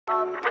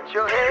Put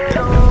your head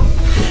up.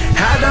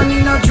 I don't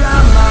need no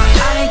drama.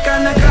 I ain't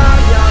gonna call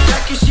y'all.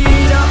 Back your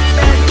shit up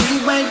and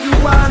leave when you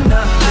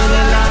wanna. Feel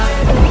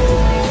alive.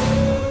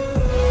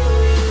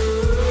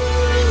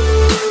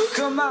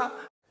 Come on.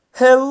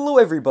 Hello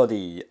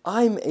everybody,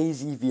 I'm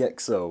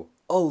AZVXO,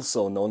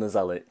 also known as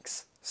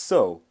Alex.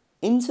 So,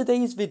 in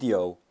today's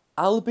video,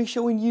 I'll be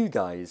showing you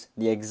guys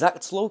the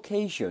exact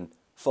location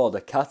for the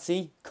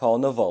Catty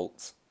Corner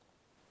Vault.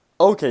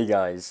 Okay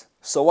guys,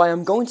 so I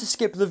am going to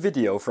skip the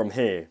video from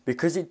here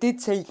because it did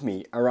take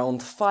me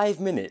around 5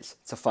 minutes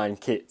to find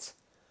Kit.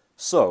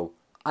 So,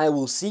 I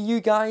will see you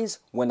guys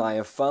when I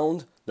have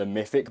found the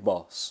mythic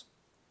boss.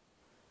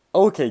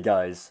 Okay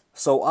guys,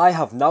 so I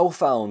have now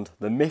found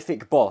the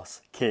mythic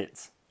boss,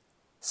 Kit.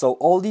 So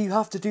all you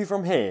have to do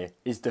from here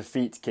is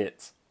defeat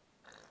Kit.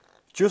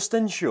 Just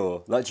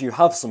ensure that you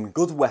have some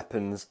good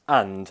weapons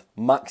and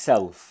max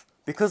health,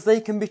 because they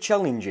can be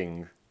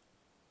challenging.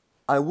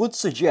 I would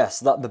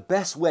suggest that the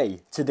best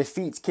way to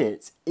defeat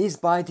Kit is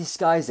by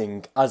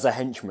disguising as a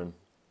henchman.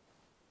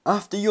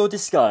 After you're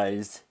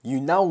disguised,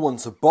 you now want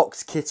to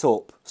box Kit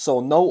up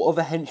so no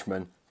other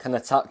henchman can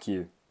attack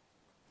you.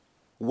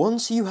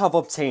 Once you have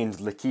obtained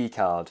the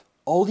keycard,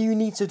 all you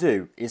need to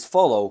do is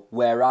follow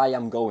where I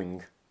am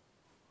going.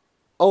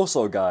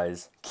 Also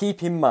guys,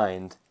 keep in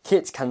mind,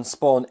 Kit can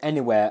spawn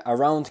anywhere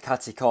around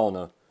Catty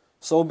Corner,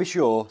 so be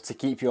sure to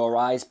keep your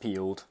eyes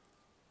peeled.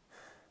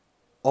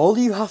 All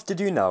you have to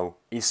do now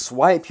is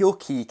swipe your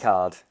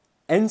keycard,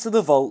 enter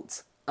the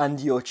vault, and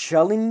your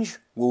challenge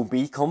will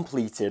be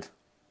completed.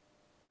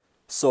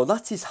 So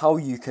that is how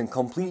you can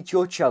complete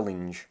your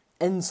challenge,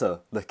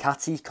 enter the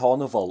Catty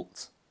Corner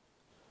Vault.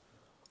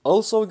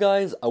 Also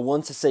guys, I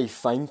want to say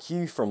thank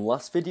you from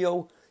last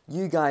video.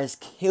 You guys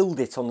killed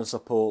it on the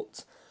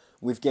support.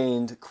 We've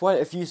gained quite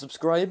a few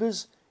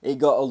subscribers, it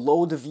got a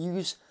load of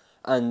views,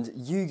 and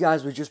you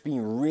guys were just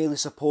being really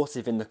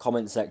supportive in the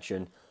comment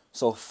section.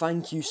 So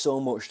thank you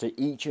so much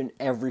to each and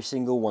every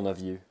single one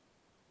of you.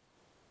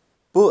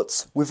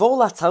 But with all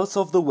that out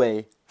of the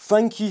way,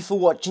 thank you for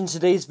watching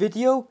today's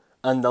video,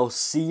 and I'll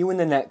see you in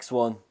the next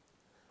one.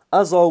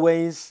 As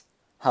always,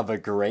 have a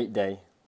great day.